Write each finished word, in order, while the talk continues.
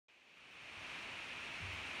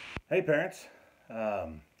Hey parents, this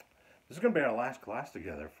is going to be our last class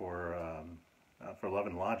together for Love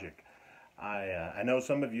and Logic. I know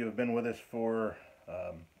some of you have been with us for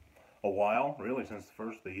a while, really since the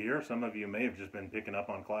first of the year. Some of you may have just been picking up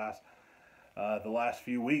on class the last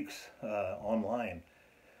few weeks online.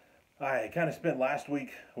 I kind of spent last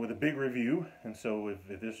week with a big review, and so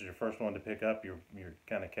if this is your first one to pick up, you're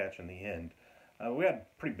kind of catching the end. We had a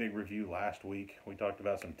pretty big review last week. We talked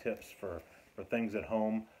about some tips for things at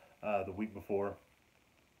home the week before.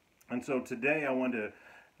 And so today I wanted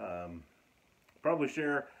to probably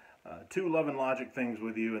share two Love and Logic things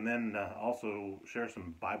with you, and then also share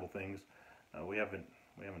some Bible things. We haven't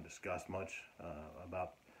discussed much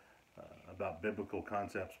about biblical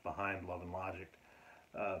concepts behind Love and Logic.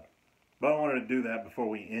 But I wanted to do that before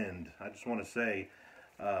we end. I just want to say,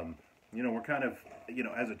 we're kind of,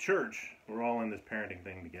 as a church, we're all in this parenting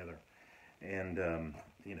thing together. And,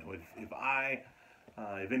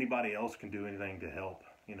 if anybody else can do anything to help,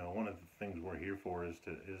 one of the things we're here for is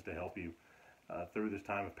to help you through this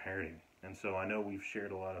time of parenting. And so I know we've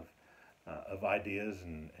shared a lot of ideas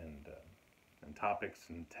and topics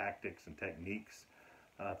and tactics and techniques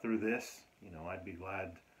through this. I'd be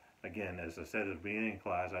glad, again, as I said at the beginning of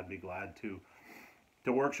class, I'd be glad to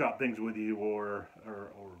workshop things with you or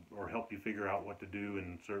help you figure out what to do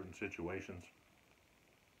in certain situations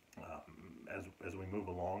as we move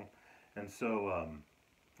along. And so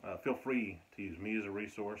feel free to use me as a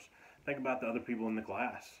resource. Think about the other people in the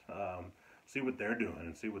class. See what they're doing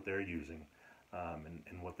and see what they're using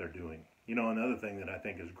and what they're doing. Another thing that I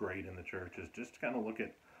think is great in the church is just to kind of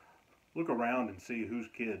look around and see whose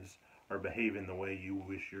kids are behaving the way you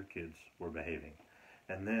wish your kids were behaving.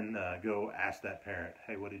 And then go ask that parent,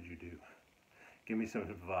 hey, what did you do? Give me some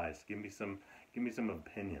advice. Give me some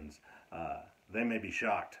opinions. They may be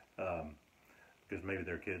shocked because maybe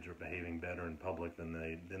their kids are behaving better in public than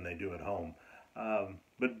they do at home.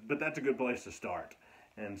 But that's a good place to start.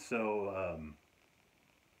 And so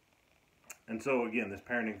again, this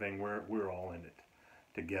parenting thing, we're all in it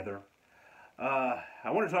together. I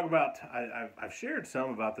want to talk about, I've shared some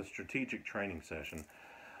about the strategic training session.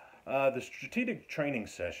 The strategic training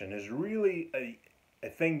session is really a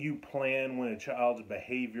thing you plan when a child's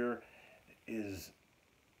behavior is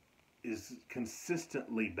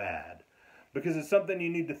consistently bad, because it's something you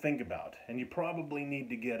need to think about, and you probably need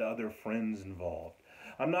to get other friends involved.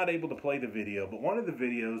 I'm not able to play the video, but one of the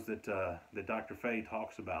videos that Dr. Faye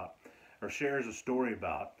talks about or shares a story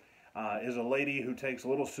about is a lady who takes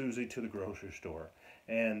little Susie to the grocery store,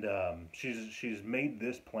 and she's made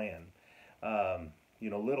this plan.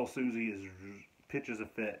 Little Susie pitches a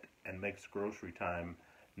fit and makes grocery time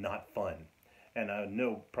not fun. And I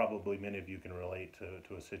know probably many of you can relate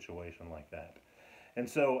to a situation like that. And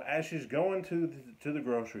so as she's going to the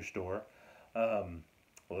grocery store,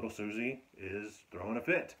 little Susie is throwing a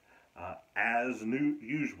fit, as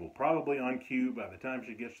usual. Probably on cue. By the time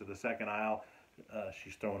she gets to the second aisle,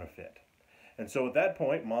 she's throwing a fit. And so at that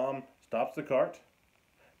point, Mom stops the cart,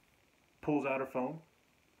 pulls out her phone,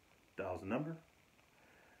 dials a number,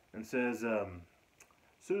 and says,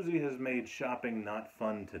 Susie has made shopping not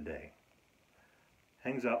fun today.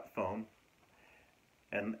 Hangs up the phone,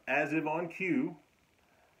 and as if on cue,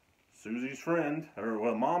 Susie's friend,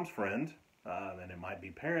 Mom's friend, and it might be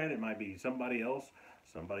parent, it might be somebody else,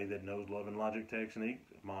 somebody that knows Love and Logic technique.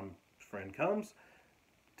 Mom's friend comes,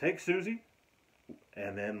 takes Susie,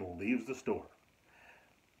 and then leaves the store.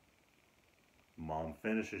 Mom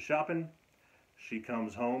finishes shopping. She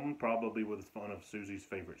comes home probably with one of Susie's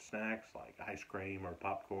favorite snacks like ice cream or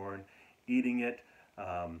popcorn, eating it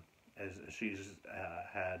as she's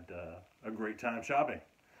had a great time shopping.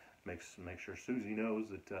 Make sure Susie knows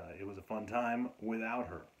that it was a fun time without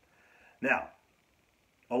her. Now,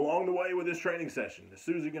 along the way with this training session, is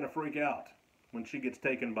Susie going to freak out when she gets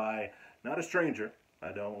taken by not a stranger?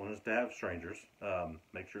 I don't want us to have strangers.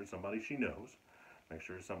 Make sure it's somebody she knows. Make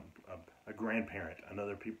sure it's a grandparent,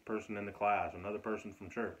 another person in the class, another person from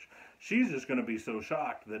church. She's just going to be so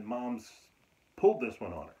shocked that Mom's pulled this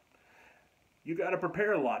one on her. You got to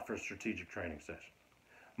prepare a lot for a strategic training session.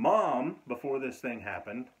 Mom, before this thing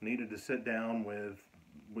happened, needed to sit down with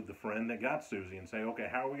the friend that got Susie and say, okay,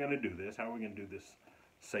 how are we going to do this? How are we going to do this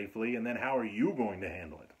safely? And then how are you going to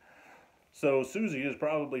handle it? So Susie is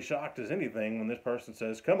probably shocked as anything when this person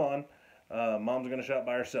says, come on, Mom's going to shop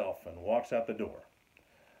by herself, and walks out the door.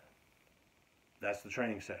 That's the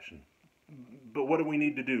training session. But what do we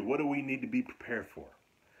need to do? What do we need to be prepared for?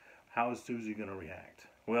 How is Susie going to react?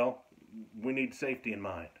 Well, we need safety in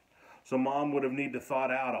mind. So Mom would have needed to thought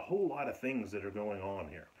out a whole lot of things that are going on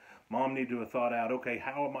here. Mom needed to have thought out, okay,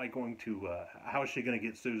 how is she going to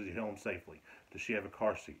get Susie home safely? Does she have a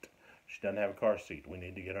car seat? She doesn't have a car seat. We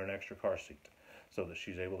need to get her an extra car seat so that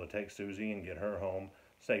she's able to take Susie and get her home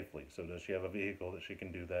safely. So does she have a vehicle that she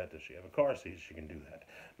can do that? Does she have a car seat she can do that?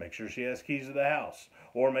 Make sure she has keys to the house,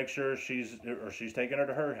 or make sure she's taking her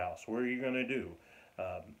to her house. Where are you going to do?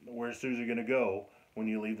 Where's Susie going to go when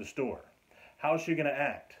you leave the store? How is she going to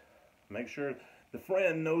act? Make sure the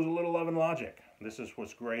friend knows a little love and logic. This is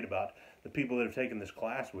what's great about the people that have taken this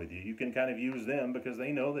class with you. You can kind of use them because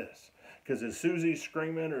they know this. Because as Susie's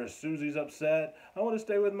screaming or as Susie's upset, I want to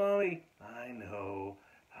stay with Mommy. I know.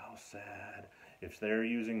 How sad. If they're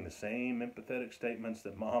using the same empathetic statements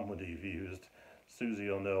that Mom would have used, Susie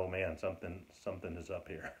will know, man, something is up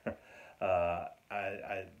here.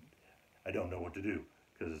 I don't know what to do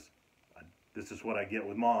because this is what I get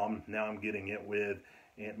with Mom. Now I'm getting it with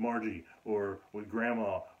Aunt Margie or with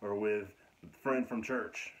Grandma or with a friend from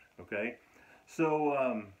church. Okay,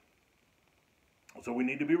 so so we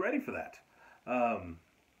need to be ready for that,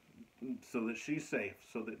 so that she's safe,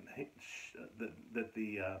 so that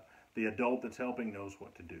the adult that's helping knows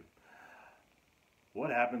what to do.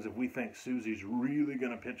 What happens if we think Susie's really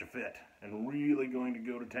going to pitch a fit and really going to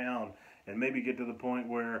go to town and maybe get to the point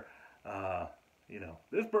where, you know,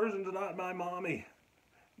 this person's not my mommy,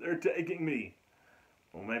 they're taking me?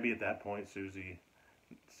 Well, maybe at that point Susie's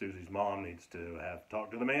mom needs to have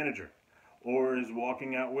talked to the manager, or is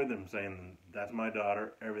walking out with him saying, that's my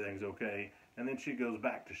daughter, everything's okay, and then she goes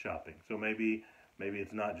back to shopping. So maybe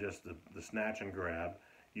it's not just the snatch and grab.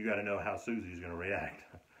 You got to know how Susie's going to react.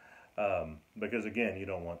 Because again, you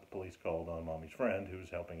don't want the police called on Mommy's friend who's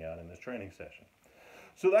helping out in this training session.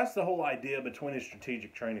 So that's the whole idea between a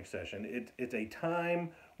strategic training session. It's a time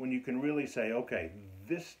when you can really say, okay,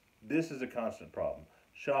 this is a constant problem.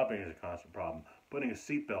 Shopping is a constant problem. Putting a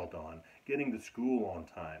seatbelt on, getting to school on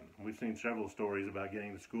time. We've seen several stories about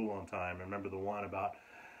getting to school on time. Remember the one about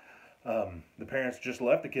the parents just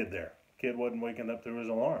left the kid there. Kid wasn't waking up to his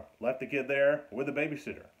alarm. Left the kid there with a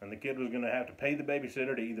babysitter. And the kid was going to have to pay the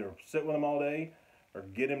babysitter to either sit with him all day or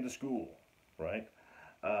get him to school, right?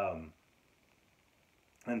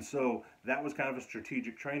 And so that was kind of a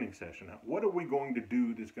strategic training session. Now, what are we going to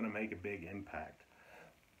do that's going to make a big impact?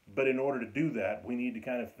 But in order to do that, we need to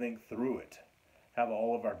kind of think through it. Have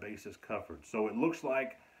all of our bases covered. So it looks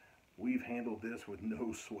like we've handled this with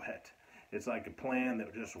no sweat. It's like a plan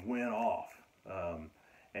that just went off.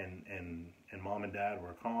 And Mom and Dad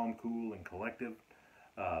were calm, cool, and collective.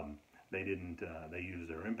 They used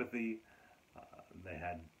their empathy. They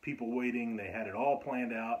had people waiting. They had it all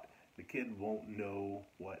planned out. The kid won't know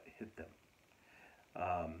what hit them.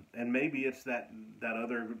 And maybe it's that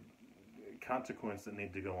other consequence that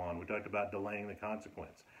needs to go on. We talked about delaying the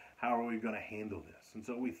consequence. How are we going to handle this? And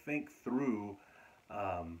so we think through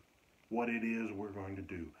what it is we're going to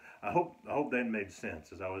do. I hope that made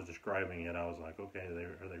sense as I was describing it. I was like, okay,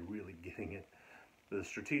 are they really getting it? The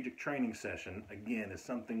strategic training session, again, is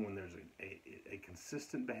something when there's a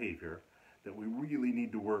consistent behavior that we really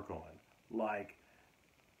need to work on. Like,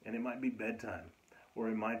 and it might be bedtime, or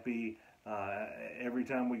it might be every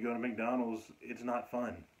time we go to McDonald's, it's not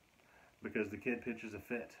fun because the kid pitches a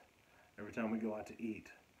fit every time we go out to eat.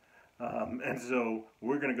 And so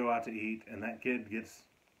we're going to go out to eat, and that kid gets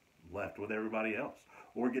left with everybody else,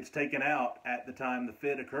 or gets taken out at the time the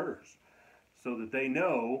fit occurs, so that they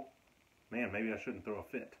know, man, maybe I shouldn't throw a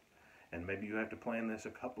fit. And maybe you have to plan this a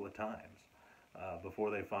couple of times before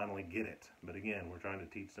they finally get it. But again, we're trying to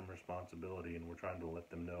teach them responsibility, and we're trying to let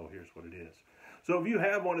them know here's what it is. So if you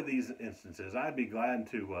have one of these instances, I'd be glad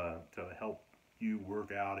to help you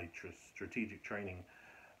work out a strategic training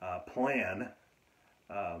plan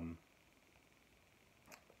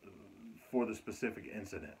for the specific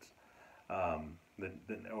incident,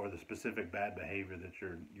 or the specific bad behavior that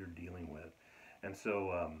you're dealing with. And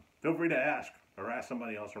so feel free to ask, or ask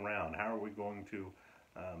somebody else around, how are we going to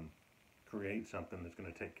create something that's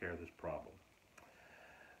going to take care of this problem?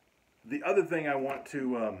 The other thing I want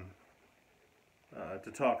to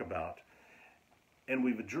talk about, and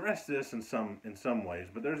we've addressed this in some ways,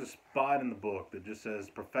 but there's a spot in the book that just says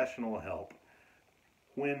professional help,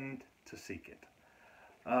 when to seek it.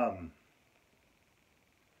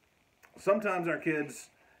 Sometimes our kids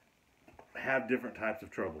have different types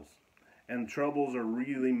of troubles, and troubles are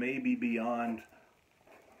really maybe beyond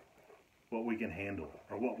what we can handle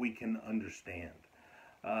or what we can understand.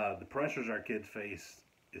 The pressures our kids face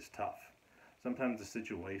is tough. Sometimes the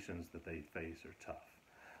situations that they face are tough.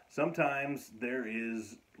 Sometimes there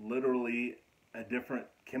is literally a different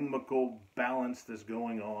chemical balance that's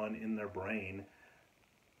going on in their brain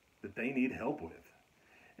that they need help with.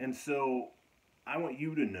 And so I want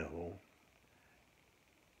you to know,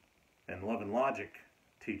 and Love and Logic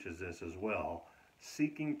teaches this as well,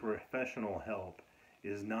 seeking professional help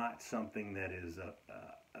is not something that is a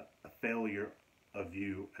failure of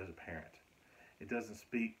you as a parent. It doesn't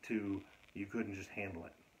speak to you couldn't just handle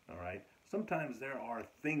it, all right? Sometimes there are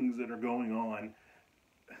things that are going on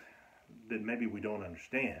that maybe we don't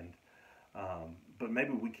understand, but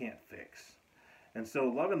maybe we can't fix. And so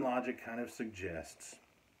Love and Logic kind of suggests,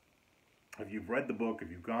 if you've read the book, if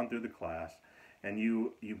you've gone through the class, and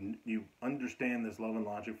you understand this Love and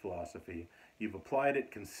Logic philosophy, you've applied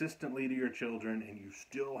it consistently to your children, and you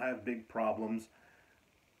still have big problems,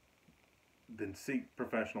 then seek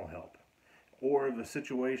professional help. Or if the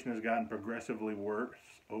situation has gotten progressively worse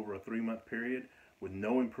over a 3-month period with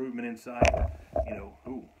no improvement inside,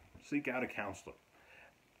 seek out a counselor.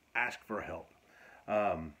 Ask for help.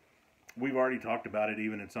 We've already talked about it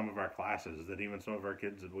even in some of our classes, that even some of our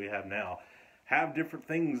kids that we have now have different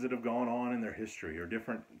things that have gone on in their history or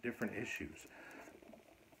different issues.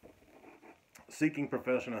 Seeking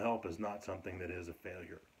professional help is not something that is a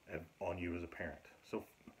failure on you as a parent.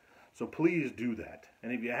 So please do that.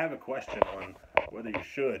 And if you have a question on whether you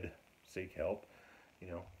should seek help,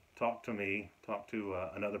 talk to me, talk to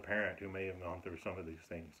another parent who may have gone through some of these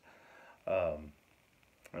things.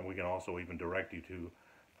 And we can also even direct you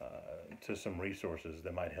to some resources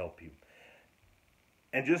that might help you.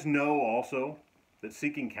 And just know also that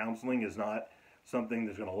seeking counseling is not something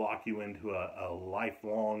that's going to lock you into a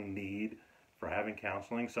lifelong need for having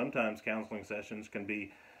counseling. Sometimes counseling sessions can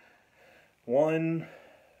be 1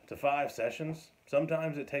 to 5 sessions.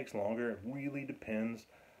 Sometimes it takes longer. It really depends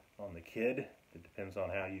on the kid. It depends on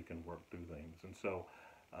how you can work through things. And so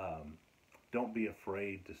don't be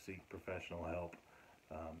afraid to seek professional help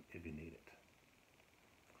if you need it.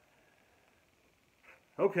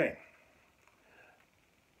 Okay.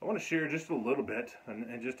 I want to share just a little bit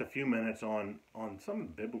and just a few minutes on some of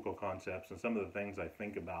the biblical concepts and some of the things I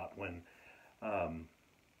think about when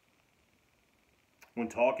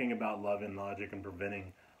talking about love and logic and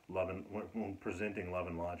when presenting love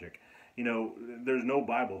and logic. There's no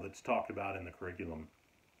Bible that's talked about in the curriculum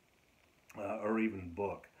or even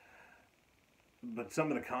book, but some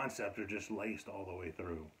of the concepts are just laced all the way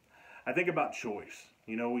through. I think about choice.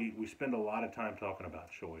 We spend a lot of time talking about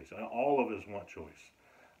choice. All of us want choice.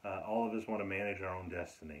 All of us want to manage our own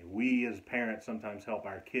destiny. We as parents sometimes help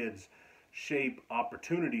our kids shape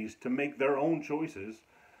opportunities to make their own choices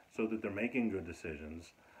so that they're making good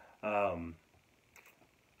decisions.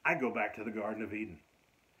 I go back to the Garden of Eden,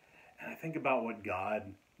 and I think about what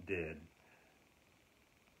God did.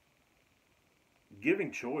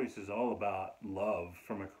 Giving choice is all about love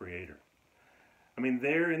from a creator. I mean,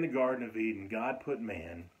 there in the Garden of Eden, God put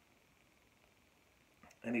man,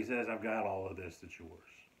 and he says, I've got all of this that's yours.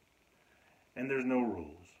 And there's no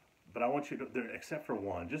rules. But I want you to, except for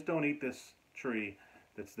one, just don't eat this tree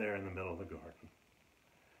that's there in the middle of the garden.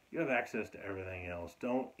 You have access to everything else.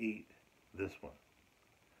 Don't eat this one.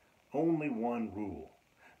 Only one rule.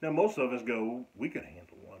 Now, most of us go, we can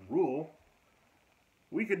handle one rule.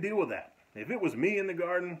 We could deal with that. If it was me in the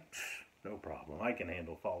garden, no problem. I can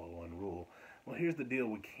follow one rule. Well, here's the deal,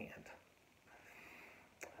 we can't.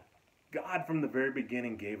 God, from the very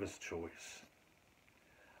beginning, gave us choice.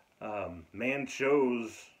 Man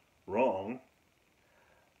chose wrong,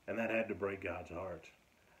 and that had to break God's heart.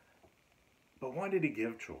 But why did he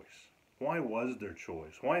give choice? Why was there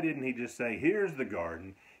choice? Why didn't he just say, here's the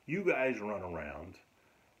garden, you guys run around.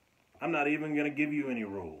 I'm not even going to give you any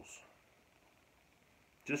rules.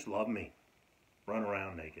 Just love me. Run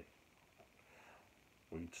around naked.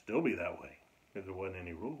 We'd still be that way if there wasn't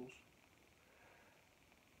any rules.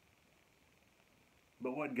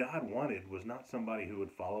 But what God wanted was not somebody who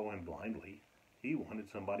would follow him blindly. He wanted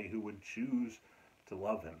somebody who would choose to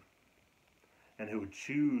love him and who would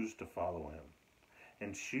choose to follow him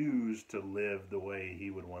and choose to live the way he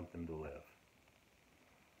would want them to live.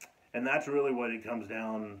 And that's really what it comes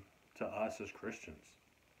down to us as Christians.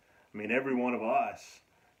 I mean, every one of us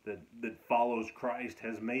that follows Christ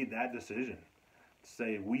has made that decision to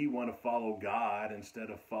say we want to follow God instead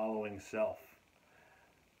of following self.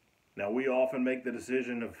 Now, we often make the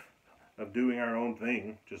decision of doing our own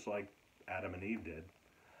thing, just like Adam and Eve did.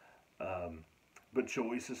 But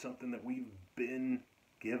choice is something that we've been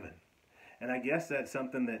given. And I guess that's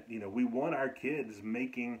something that, we want our kids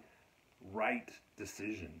making right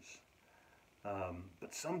decisions.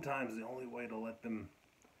 But sometimes the only way to let them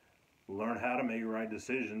learn how to make right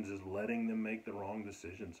decisions is letting them make the wrong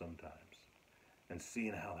decision sometimes and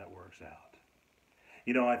seeing how that works out.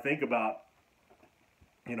 I think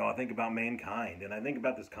about mankind, and I think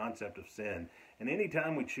about this concept of sin. And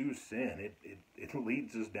anytime we choose sin, it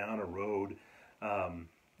leads us down a road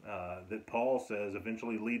that Paul says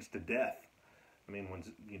eventually leads to death. I mean, when,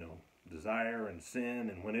 desire and sin,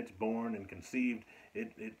 and when it's born and conceived,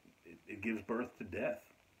 it gives birth to death.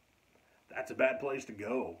 That's a bad place to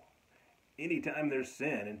go. Anytime there's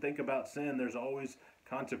sin, and think about sin, there's always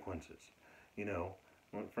consequences.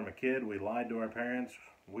 From a kid, we lied to our parents,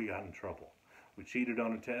 we got in trouble. We cheated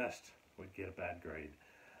on a test, we'd get a bad grade.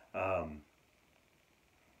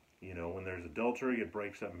 When there's adultery, it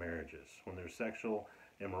breaks up marriages. When there's sexual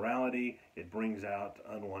immorality, it brings out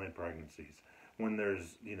unwanted pregnancies. When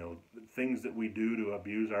there's, things that we do to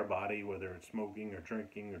abuse our body, whether it's smoking or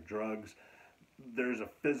drinking or drugs, there's a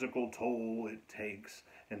physical toll it takes.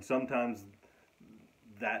 And sometimes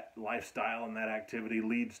that lifestyle and that activity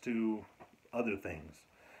leads to other things.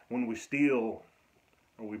 When we steal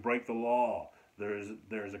or we break the law,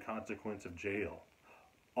 there's a consequence of jail.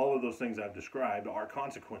 All of those things I've described are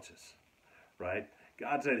consequences, right?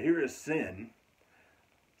 God said, here is sin.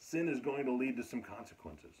 Sin is going to lead to some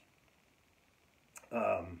consequences.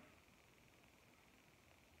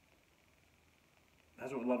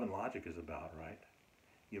 That's what love and logic is about, right?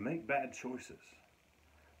 You make bad choices.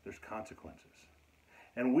 There's consequences.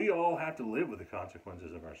 And we all have to live with the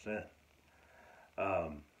consequences of our sin.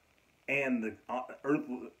 And the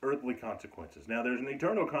earthly consequences. Now, there's an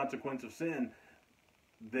eternal consequence of sin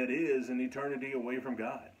that is an eternity away from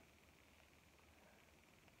God.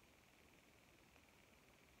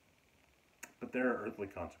 But there are earthly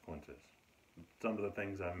consequences. Some of the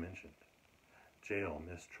things I've mentioned. Jail,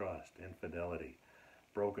 mistrust, infidelity,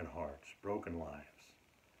 broken hearts, broken lives,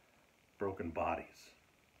 broken bodies.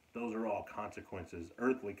 Those are all consequences,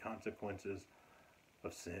 earthly consequences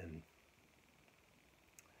of sin.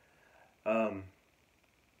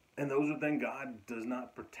 And those are things God does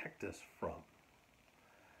not protect us from.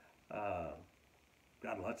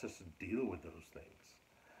 God lets us deal with those things.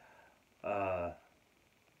 But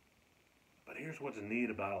here's what's neat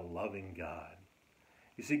about a loving God.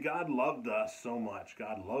 You see, God loved us so much.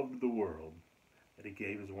 God loved the world that he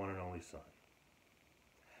gave his one and only Son.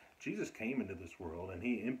 Jesus came into this world and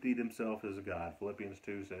he emptied himself as a God. Philippians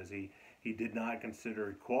 2 says he did not consider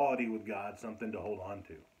equality with God something to hold on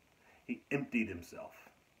to. He emptied himself.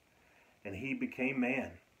 And he became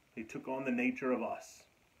man. He took on the nature of us.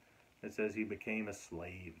 It says he became a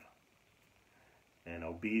slave and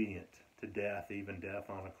obedient to death, even death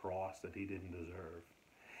on a cross that he didn't deserve.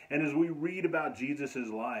 And as we read about Jesus'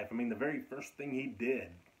 life, the very first thing he did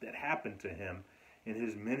that happened to him in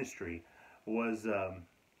his ministry was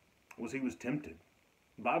he was tempted.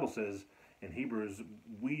 The Bible says in Hebrews,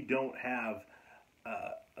 we don't have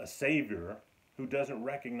a Savior who doesn't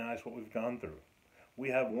recognize what we've gone through. We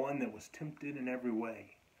have one that was tempted in every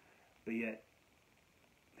way, but yet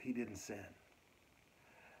he didn't sin.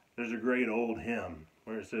 There's a great old hymn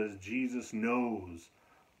where it says, Jesus knows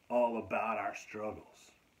all about our struggles.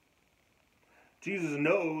 Jesus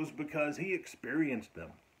knows because he experienced them.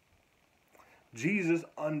 Jesus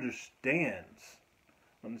understands.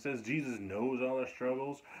 When it says Jesus knows all our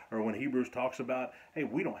struggles, or when Hebrews talks about, hey,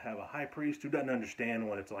 we don't have a high priest who doesn't understand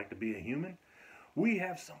what it's like to be a human. We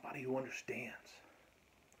have somebody who understands.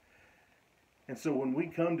 And so when we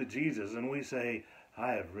come to Jesus and we say,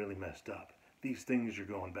 I have really messed up. These things are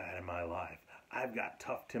going bad in my life. I've got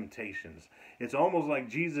tough temptations. It's almost like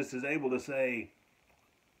Jesus is able to say,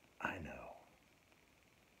 I know.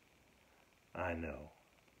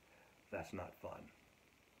 That's not fun.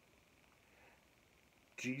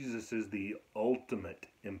 Jesus is the ultimate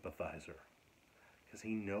empathizer because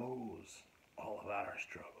he knows all about our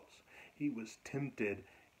struggles. He was tempted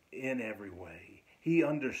in every way. He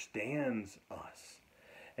understands us.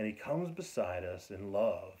 And he comes beside us in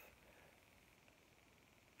love.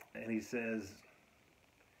 And he says,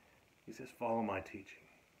 follow my teaching.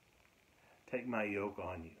 Take my yoke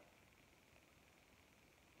on you.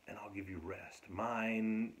 And I'll give you rest.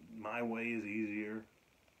 My way is easier.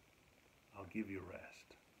 I'll give you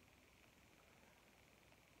rest.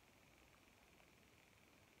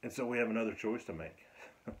 And so we have another choice to make.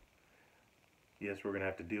 Yes, we're going to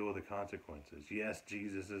have to deal with the consequences. Yes,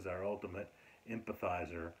 Jesus is our ultimate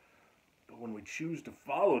empathizer. But when we choose to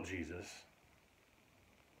follow Jesus,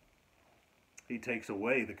 he takes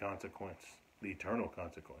away the consequence, the eternal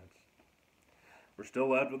consequence. We're still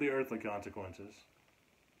left with the earthly consequences.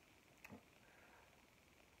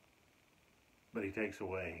 But he takes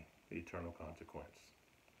away the eternal consequence.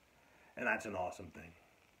 And that's an awesome thing.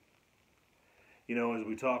 As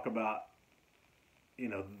we talk about,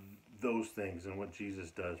 those things and what Jesus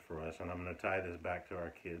does for us, and I'm going to tie this back to our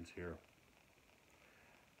kids here.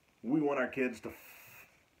 We want our kids to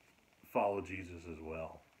follow Jesus as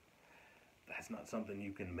well. That's not something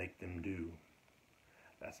you can make them do.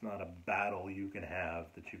 That's not a battle you can have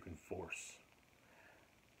that you can force.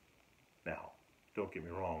 Now, don't get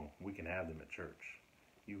me wrong, we can have them at church.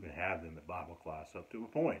 You can have them at Bible class up to a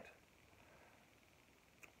point.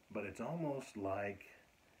 But it's almost like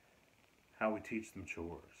how we teach them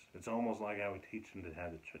chores. It's almost like how we teach them to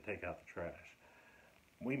have to take out the trash.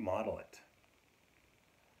 We model it.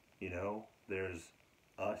 You know, there's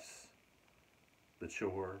us, the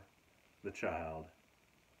chore, the child,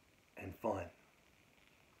 and fun.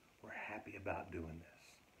 We're happy about doing this.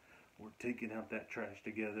 We're taking out that trash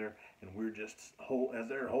together, and we're just, as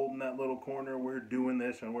they're holding that little corner, we're doing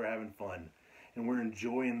this, and we're having fun. And we're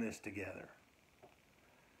enjoying this together.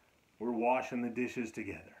 We're washing the dishes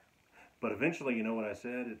together. But eventually, you know what I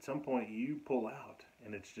said? At some point, you pull out,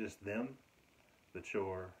 and it's just them, the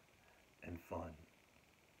chore, and fun.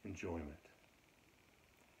 Enjoyment.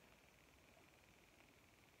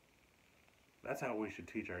 That's how we should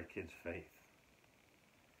teach our kids faith.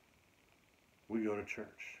 We go to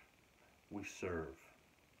church. We serve.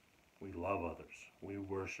 We love others. We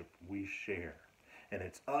worship. We share. And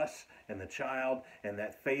it's us and the child and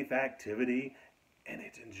that faith activity, and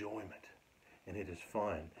it's enjoyment. And it is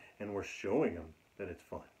fun. And we're showing them that it's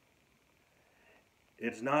fun.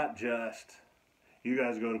 It's not just, you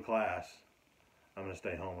guys go to class, I'm going to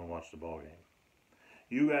stay home and watch the ball game.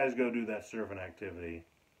 You guys go do that surfing activity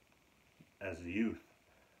as a youth.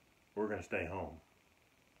 We're going to stay home,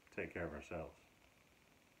 take care of ourselves.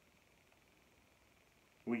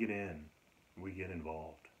 We get in. We get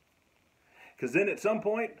involved. Because then at some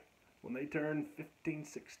point, when they turn 15,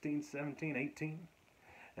 16, 17, 18,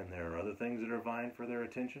 and there are other things that are vying for their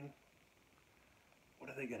attention, what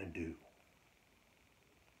are they going to do?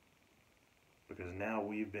 Because now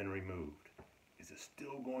we've been removed. Is it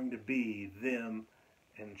still going to be them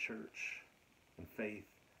and church and faith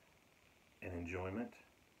and enjoyment?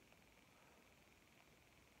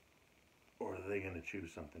 Or are they going to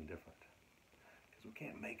choose something different? Because we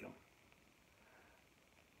can't make them.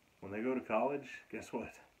 When they go to college, guess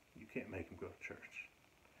what? You can't make them go to church.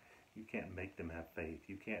 You can't make them have faith.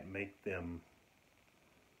 You can't make them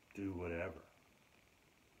do whatever.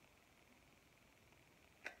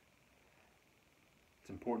 It's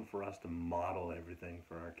important for us to model everything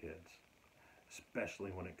for our kids,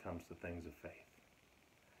 especially when it comes to things of faith.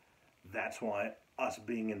 That's why us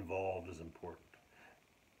being involved is important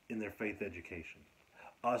in their faith education.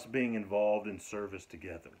 Us being involved in service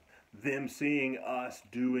together. Them seeing us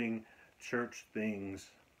doing church things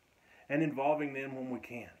and involving them when we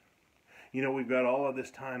can. You know, we've got all of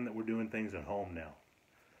this time that we're doing things at home now.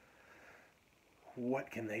 What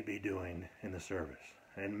can they be doing in the service?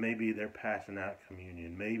 And maybe they're passing out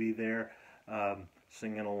communion. Maybe they're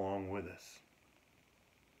singing along with us.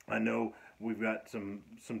 I know we've got some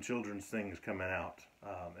children's things coming out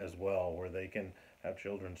as well, where they can have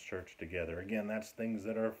children's church together. Again, that's things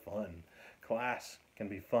that are fun. Class can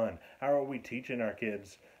be fun. How are we teaching our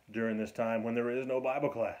kids during this time when there is no Bible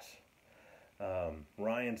class?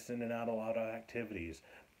 Ryan's sending out a lot of activities.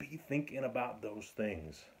 Be thinking about those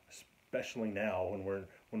things, especially now when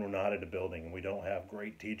we're not at a building and we don't have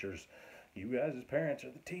great teachers. You guys as parents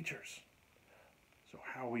are the teachers. So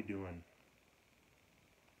how are we doing?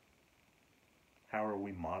 How are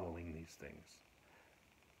we modeling these things?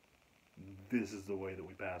 This is the way that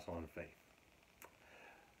we pass on faith.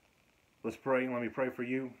 Let's pray. Let me pray for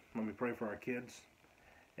you. Let me pray for our kids.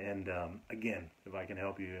 And again, if I can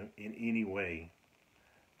help you in any way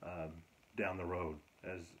down the road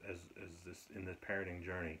as this in this parenting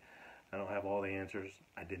journey, I don't have all the answers.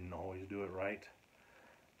 I didn't always do it right,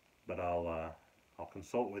 but I'll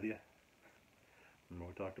consult with you.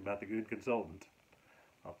 Remember we talked about the good consultant.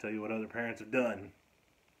 I'll tell you what other parents have done,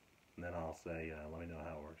 and then I'll say, let me know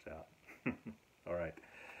how it works out. All right.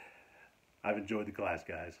 I've enjoyed the class,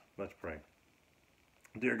 guys. Let's pray.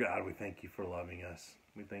 Dear God, we thank you for loving us.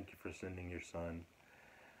 We thank you for sending your son.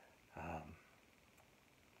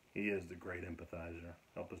 He is the great empathizer.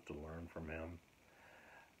 Help us to learn from him.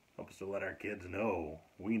 Help us to let our kids know.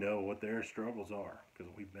 We know what their struggles are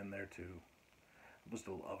because we've been there too. Help us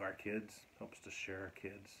to love our kids. Help us to share our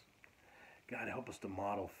kids. God, help us to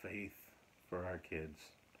model faith for our kids.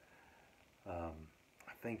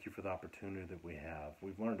 I thank you for the opportunity that we have.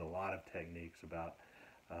 We've learned a lot of techniques about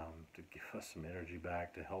to give us some energy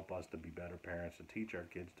back, to help us to be better parents, to teach our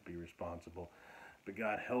kids to be responsible. But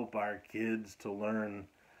God, help our kids to learn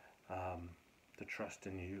to trust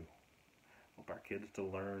in you. Help our kids to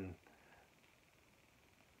learn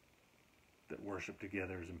that worship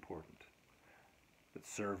together is important, that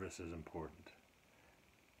service is important.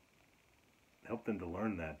 Help them to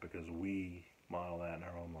learn that because we model that in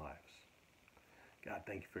our own lives. God,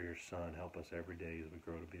 thank you for your son. Help us every day as we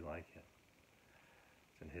grow to be like him.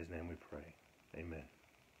 It's in his name we pray. Amen.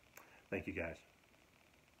 Thank you, guys.